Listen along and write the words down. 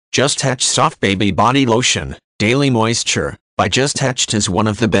Just Hatch Soft Baby Body Lotion, Daily Moisture, by Just Hatched is one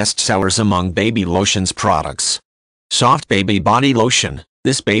of the best sellers among baby lotions products. Soft Baby Body Lotion.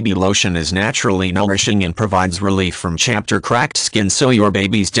 This baby lotion is naturally nourishing and provides relief from chapped or cracked skin so your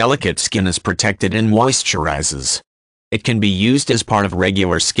baby's delicate skin is protected and moisturizes. It can be used as part of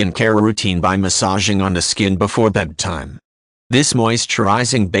regular skincare routine by massaging on the skin before bedtime. This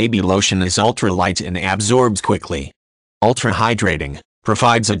moisturizing baby lotion is ultra-light and absorbs quickly. Ultra-hydrating.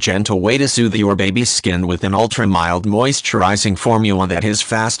 Provides a gentle way to soothe your baby's skin with an ultra-mild moisturizing formula that is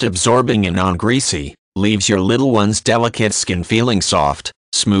fast-absorbing and non-greasy, leaves your little one's delicate skin feeling soft,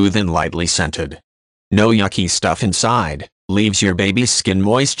 smooth and lightly scented. No yucky stuff inside, leaves your baby's skin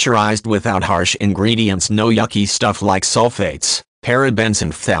moisturized without harsh ingredients. No yucky stuff like sulfates, parabens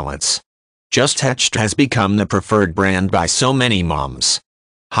and phthalates. Just Hatched has become the preferred brand by so many moms.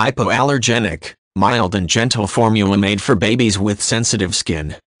 Hypoallergenic, mild and gentle formula made for babies with sensitive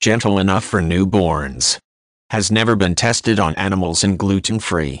skin, gentle enough for newborns. Has never been tested on animals and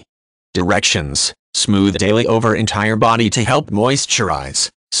gluten-free. Directions: smooth daily over entire body to help moisturize,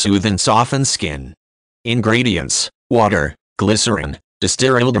 soothe and soften skin. Ingredients: water, glycerin,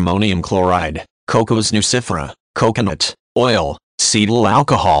 distilled ammonium chloride, Cocos nucifera, coconut, oil, cetyl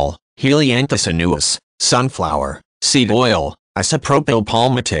alcohol, helianthus, sunflower, seed oil, isopropyl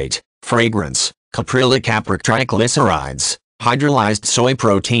palmitate, fragrance, caprylic apric triglycerides, hydrolyzed soy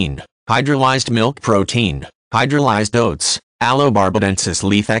protein, hydrolyzed milk protein, hydrolyzed oats, aloe-barbadensis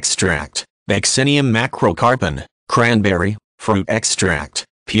leaf extract, vaccinium macrocarpon, cranberry, fruit extract,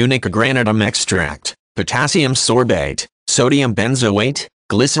 punica granatum extract, potassium sorbate, sodium benzoate,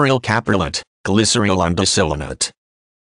 glyceryl caprylate, glyceryl undecillinate.